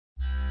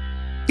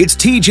It's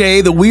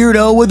TJ, the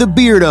weirdo with a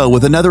beardo,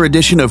 with another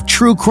edition of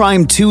True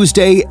Crime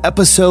Tuesday,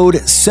 episode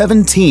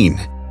 17.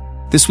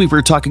 This week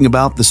we're talking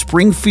about the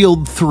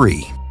Springfield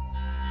 3.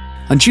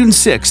 On June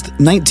 6th,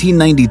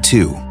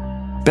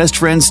 1992, best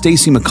friends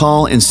Stacy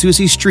McCall and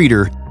Susie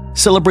Streeter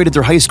celebrated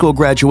their high school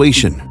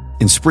graduation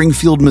in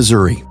Springfield,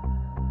 Missouri.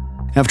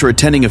 After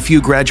attending a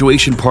few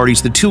graduation parties,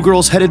 the two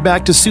girls headed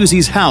back to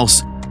Susie's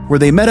house, where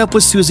they met up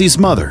with Susie's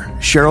mother,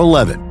 Cheryl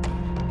Levitt.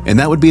 And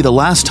that would be the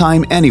last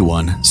time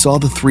anyone saw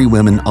the three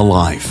women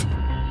alive.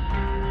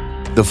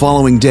 The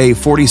following day,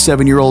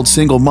 47-year-old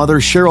single mother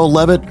Cheryl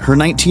Levitt, her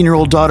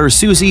 19-year-old daughter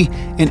Susie,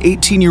 and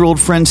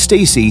 18-year-old friend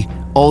Stacy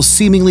all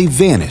seemingly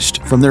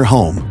vanished from their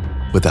home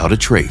without a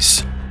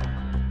trace.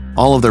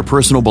 All of their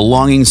personal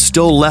belongings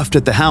still left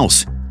at the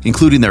house,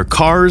 including their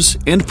cars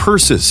and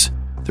purses.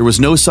 There was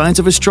no signs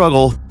of a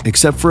struggle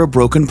except for a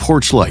broken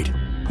porch light.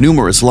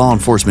 Numerous law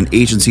enforcement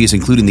agencies,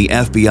 including the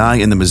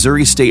FBI and the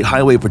Missouri State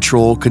Highway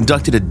Patrol,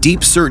 conducted a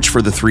deep search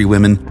for the three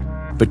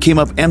women, but came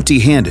up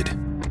empty-handed.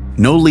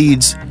 No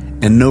leads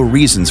and no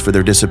reasons for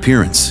their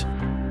disappearance.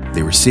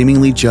 They were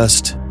seemingly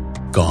just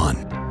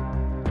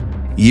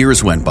gone.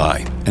 Years went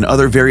by, and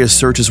other various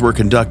searches were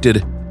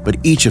conducted, but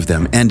each of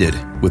them ended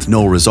with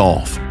no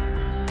resolve.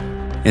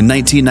 In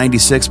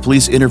 1996,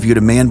 police interviewed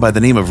a man by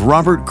the name of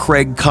Robert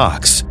Craig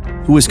Cox,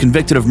 who was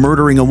convicted of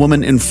murdering a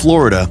woman in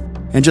Florida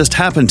and just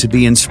happened to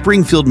be in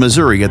Springfield,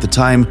 Missouri at the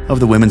time of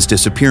the women's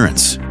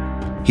disappearance.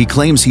 He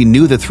claims he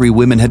knew the three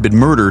women had been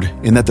murdered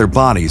and that their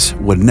bodies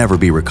would never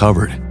be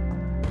recovered.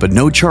 But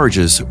no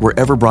charges were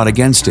ever brought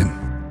against him.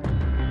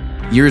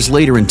 Years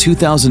later, in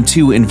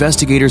 2002,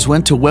 investigators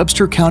went to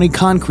Webster County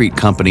Concrete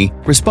Company,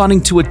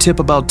 responding to a tip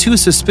about two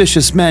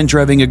suspicious men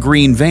driving a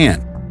green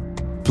van.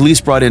 Police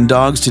brought in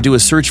dogs to do a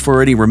search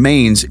for any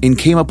remains and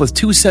came up with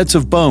two sets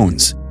of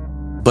bones,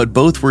 but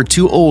both were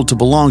too old to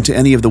belong to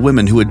any of the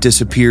women who had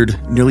disappeared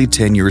nearly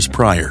 10 years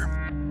prior.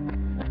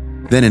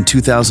 Then in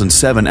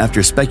 2007,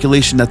 after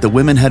speculation that the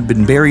women had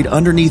been buried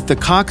underneath the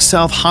Cox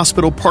South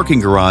Hospital parking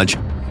garage,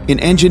 an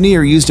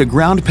engineer used a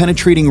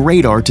ground-penetrating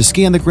radar to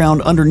scan the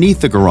ground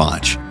underneath the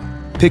garage,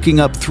 picking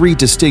up three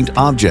distinct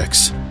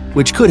objects,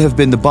 which could have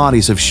been the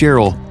bodies of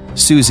Cheryl,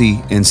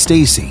 Susie, and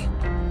Stacy.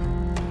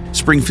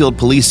 Springfield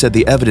police said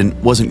the evidence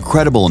wasn't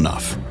credible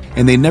enough,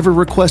 and they never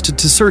requested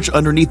to search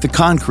underneath the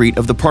concrete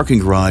of the parking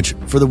garage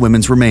for the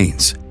women's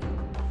remains.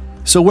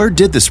 So where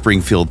did the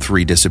Springfield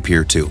 3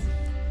 disappear to?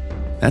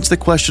 That's the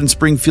question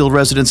Springfield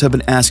residents have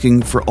been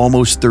asking for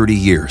almost 30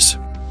 years.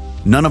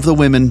 None of the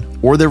women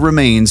or their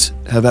remains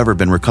have ever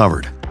been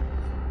recovered.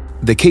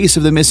 The case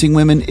of the missing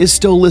women is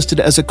still listed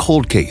as a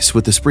cold case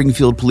with the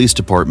Springfield Police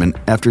Department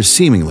after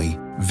seemingly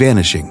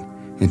vanishing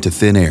into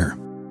thin air.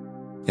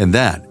 And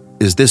that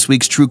is this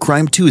week's True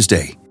Crime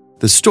Tuesday,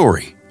 the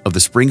story of the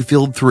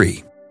Springfield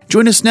 3.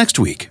 Join us next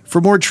week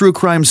for more true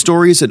crime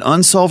stories and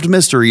unsolved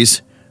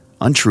mysteries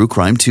on True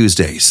Crime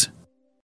Tuesdays.